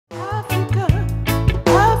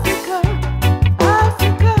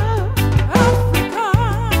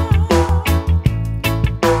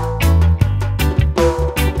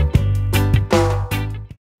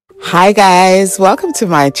Hi guys, welcome to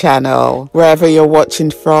my channel. Wherever you're watching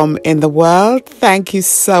from in the world, thank you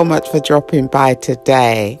so much for dropping by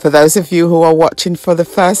today. For those of you who are watching for the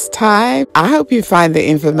first time, I hope you find the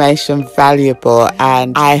information valuable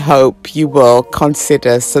and I hope you will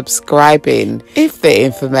consider subscribing if the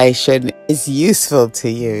information is useful to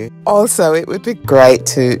you. Also, it would be great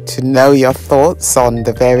to know your thoughts on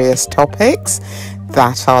the various topics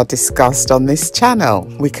that are discussed on this channel.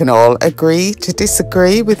 We can all agree to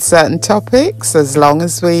disagree with certain topics as long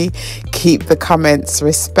as we keep the comments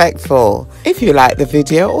respectful. If you like the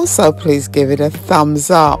video, also please give it a thumbs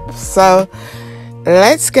up. So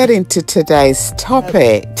let's get into today's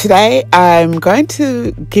topic. Today I'm going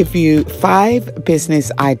to give you 5 business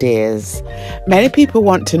ideas. Many people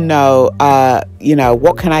want to know,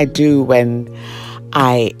 what can I do when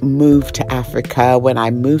I moved to Africa, when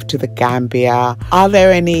I moved to the Gambia? Are there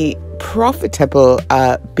any profitable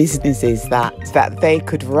businesses that they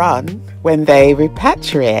could run when they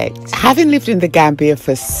repatriate? Having lived in the Gambia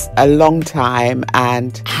for a long time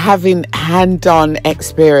and having hand-on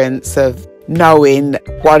experience of knowing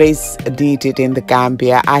what is needed in the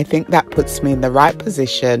Gambia, I think that puts me in the right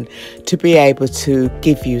position to be able to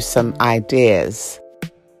give you some ideas.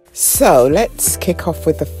 So let's kick off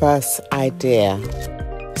with the first idea.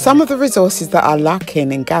 Some of the resources that are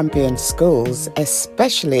lacking in Gambian schools,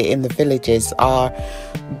 especially in the villages, are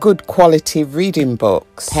good quality reading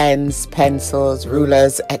books, pens, pencils,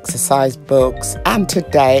 rulers, exercise books, and to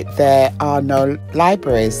date there are no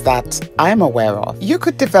libraries that I'm aware of. You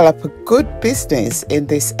could develop a good business in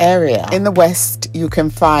this area. In the West, you can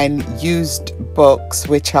find used books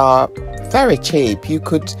which are very cheap. You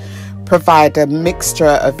could provide a mixture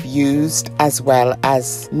of used as well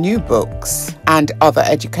as new books and other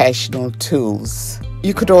educational tools.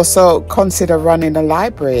 You could also consider running a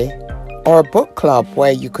library or a book club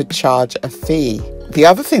where you could charge a fee. The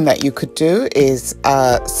other thing that you could do is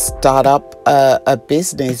start up a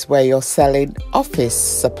business where you're selling office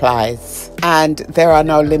supplies, and there are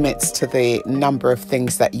no limits to the number of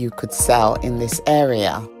things that you could sell in this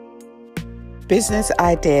area. Business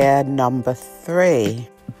idea number 3.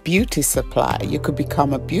 Beauty supply. You could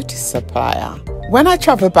become a beauty supplier. When I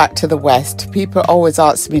travel back to the West, people always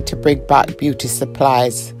ask me to bring back beauty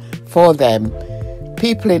supplies for them.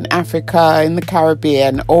 People in Africa, in the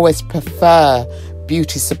Caribbean, always prefer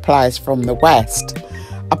beauty supplies from the West.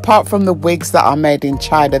 Apart from the wigs that are made in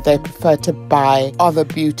China, they prefer to buy other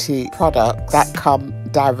beauty products that come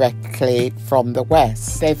directly from the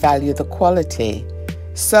West. They value the quality.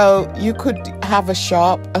 So you could have a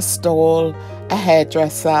shop, a stall, a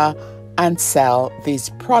hairdresser, and sell these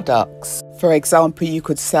products. For example, you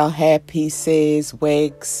could sell hair pieces,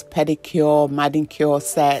 wigs, pedicure, manicure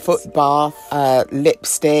sets, foot bath,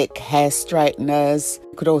 lipstick, hair straighteners.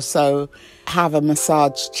 You could also have a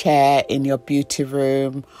massage chair in your beauty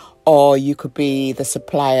room, or you could be the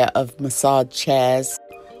supplier of massage chairs.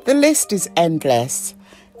 The list is endless.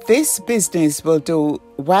 This business will do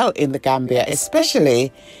well in the Gambia,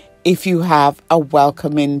 especially if you have a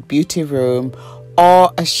welcoming beauty room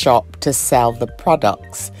or a shop to sell the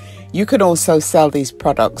products. You can also sell these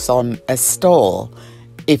products on a stall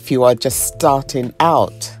if you are just starting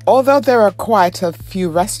out. Although there are quite a few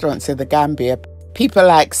restaurants in the Gambia, people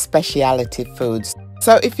like specialty foods.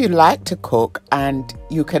 So if you like to cook and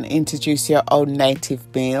you can introduce your own native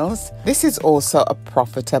meals, this is also a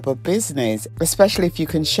profitable business, especially if you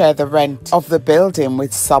can share the rent of the building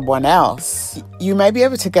with someone else. You may be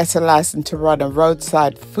able to get a license to run a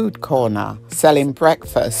roadside food corner, selling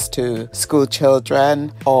breakfast to school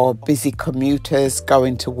children or busy commuters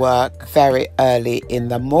going to work very early in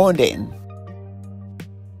the morning.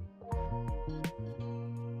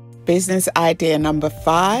 Business idea number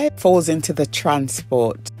 5 falls into the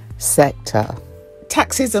transport sector.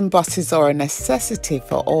 Taxis and buses are a necessity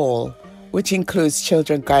for all, which includes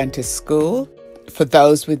children going to school. For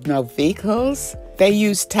those with no vehicles, they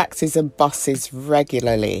use taxis and buses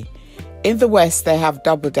regularly. In the West, they have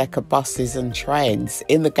double-decker buses and trains.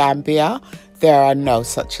 In the Gambia, there are no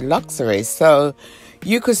such luxuries. So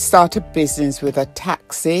you could start a business with a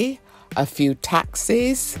taxi, a few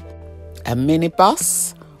taxis, a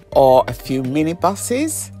minibus, or a few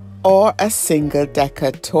minibuses, or a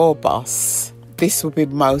single-decker tour bus. This will be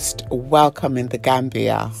most welcome in the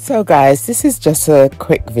Gambia. So guys, this is just a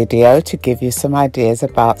quick video to give you some ideas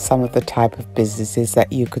about some of the type of businesses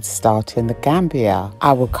that you could start in the Gambia.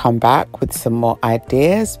 I will come back with some more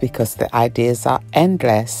ideas because the ideas are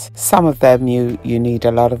endless. Some of them you need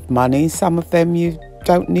a lot of money, some of them you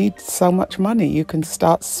don't need so much money. You can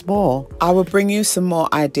start small. I will bring you some more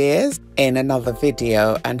ideas in another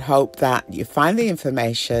video and hope that you find the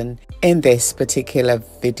information in this particular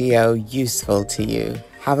video useful to you.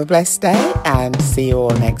 Have a blessed day and see you all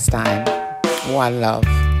next time. One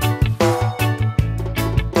love.